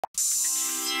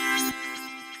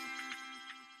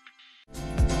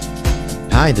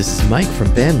Hi, this is Mike from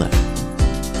BandLab.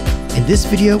 In this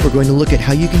video, we're going to look at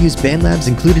how you can use BandLab's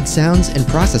included sounds and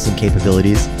processing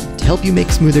capabilities to help you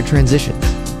make smoother transitions.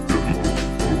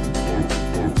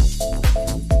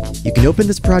 You can open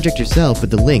this project yourself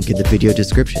with the link in the video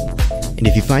description. And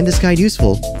if you find this guide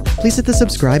useful, please hit the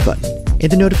subscribe button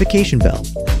and the notification bell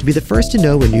to be the first to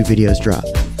know when new videos drop.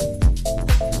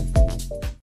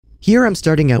 Here I'm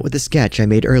starting out with a sketch I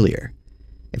made earlier.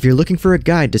 If you're looking for a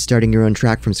guide to starting your own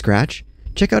track from scratch,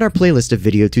 check out our playlist of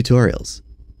video tutorials.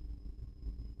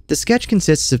 The sketch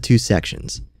consists of two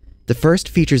sections. The first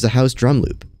features a house drum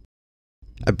loop,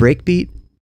 a breakbeat,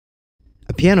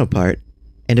 a piano part,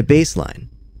 and a bass line.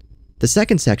 The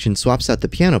second section swaps out the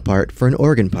piano part for an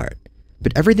organ part,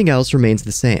 but everything else remains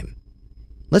the same.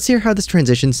 Let's hear how this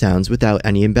transition sounds without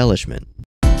any embellishment.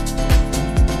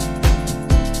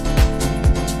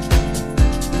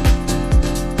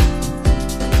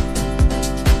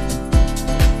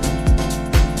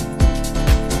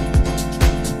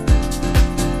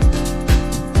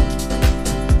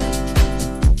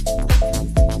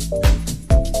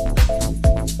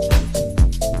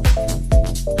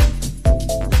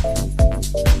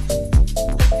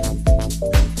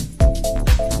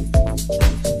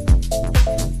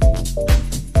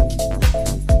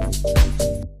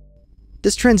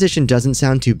 This transition doesn't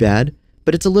sound too bad,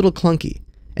 but it's a little clunky,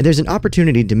 and there's an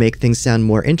opportunity to make things sound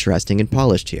more interesting and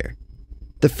polished here.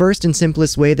 The first and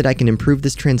simplest way that I can improve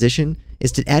this transition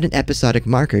is to add an episodic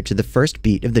marker to the first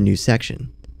beat of the new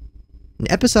section.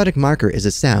 An episodic marker is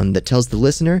a sound that tells the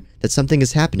listener that something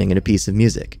is happening in a piece of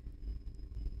music.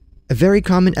 A very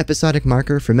common episodic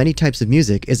marker for many types of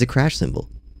music is a crash cymbal.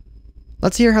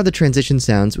 Let's hear how the transition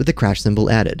sounds with the crash cymbal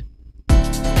added.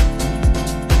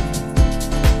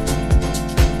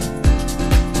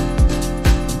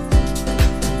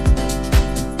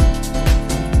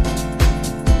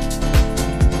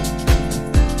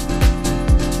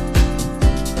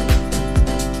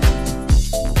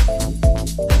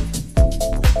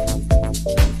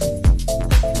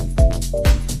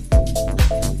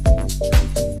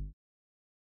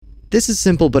 This is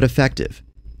simple but effective.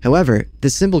 However,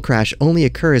 this cymbal crash only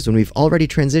occurs when we've already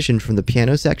transitioned from the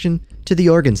piano section to the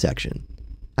organ section.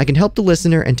 I can help the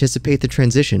listener anticipate the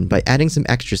transition by adding some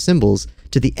extra cymbals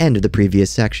to the end of the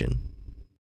previous section.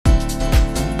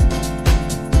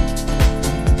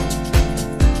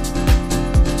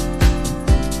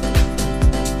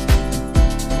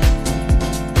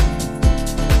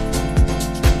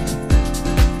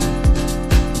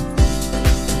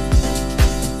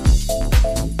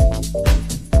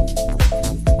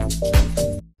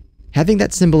 Having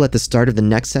that cymbal at the start of the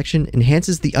next section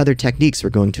enhances the other techniques we're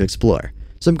going to explore,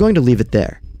 so I'm going to leave it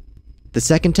there. The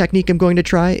second technique I'm going to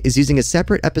try is using a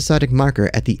separate episodic marker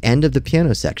at the end of the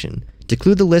piano section to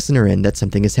clue the listener in that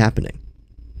something is happening.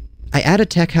 I add a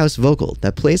tech house vocal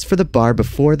that plays for the bar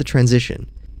before the transition,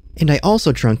 and I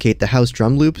also truncate the house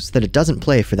drum loop so that it doesn't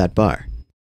play for that bar.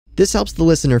 This helps the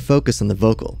listener focus on the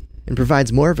vocal, and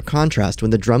provides more of a contrast when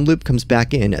the drum loop comes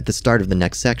back in at the start of the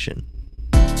next section.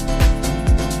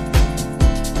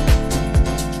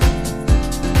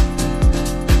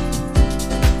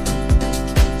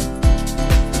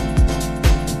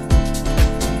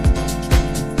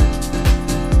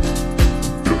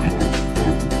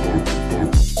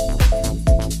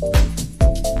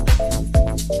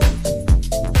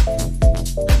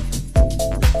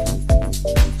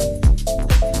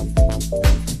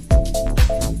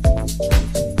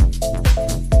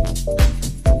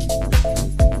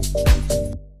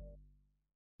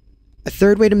 A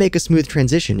third way to make a smooth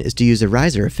transition is to use a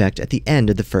riser effect at the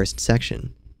end of the first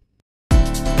section.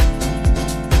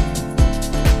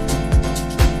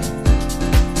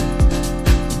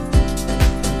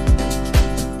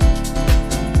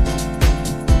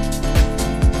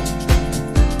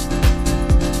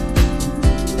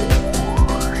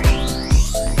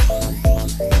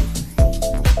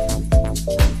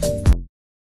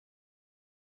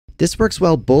 This works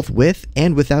well both with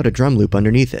and without a drum loop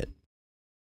underneath it.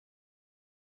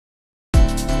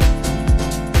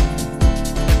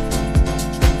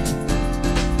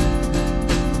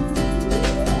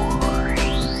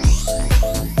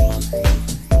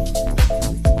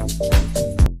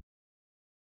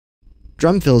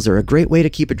 Drum fills are a great way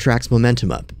to keep a track's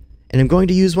momentum up, and I'm going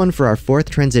to use one for our fourth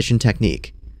transition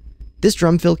technique. This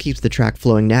drum fill keeps the track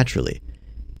flowing naturally,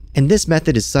 and this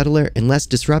method is subtler and less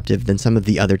disruptive than some of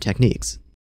the other techniques.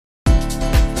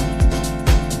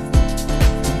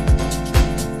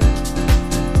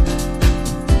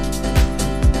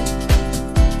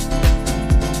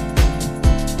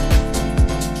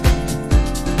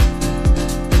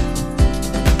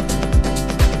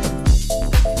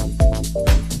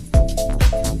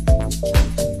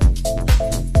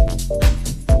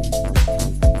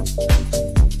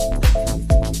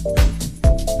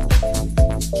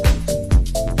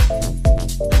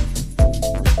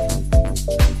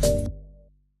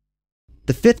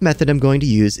 The fifth method I'm going to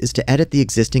use is to edit the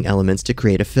existing elements to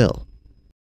create a fill.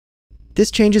 This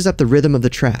changes up the rhythm of the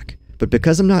track, but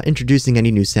because I'm not introducing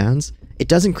any new sounds, it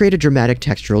doesn't create a dramatic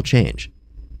textural change.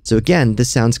 So again, this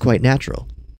sounds quite natural.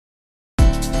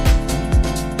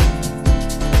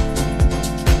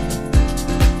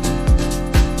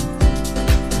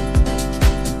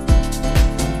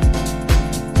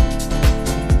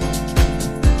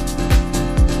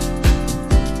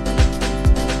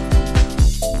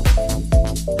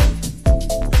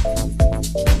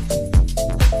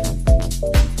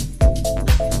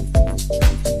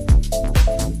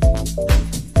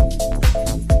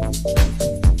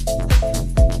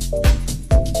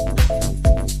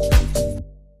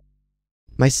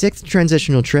 My sixth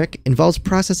transitional trick involves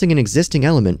processing an existing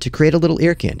element to create a little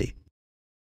ear candy.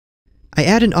 I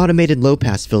add an automated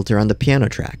low-pass filter on the piano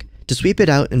track to sweep it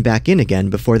out and back in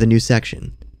again before the new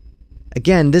section.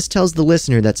 Again, this tells the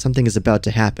listener that something is about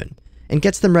to happen, and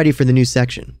gets them ready for the new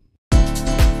section.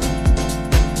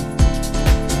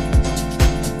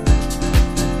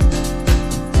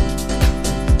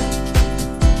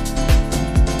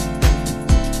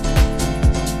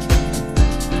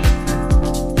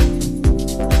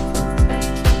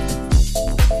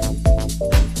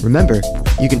 Remember,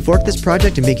 you can fork this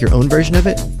project and make your own version of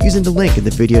it using the link in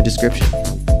the video description.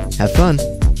 Have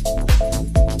fun!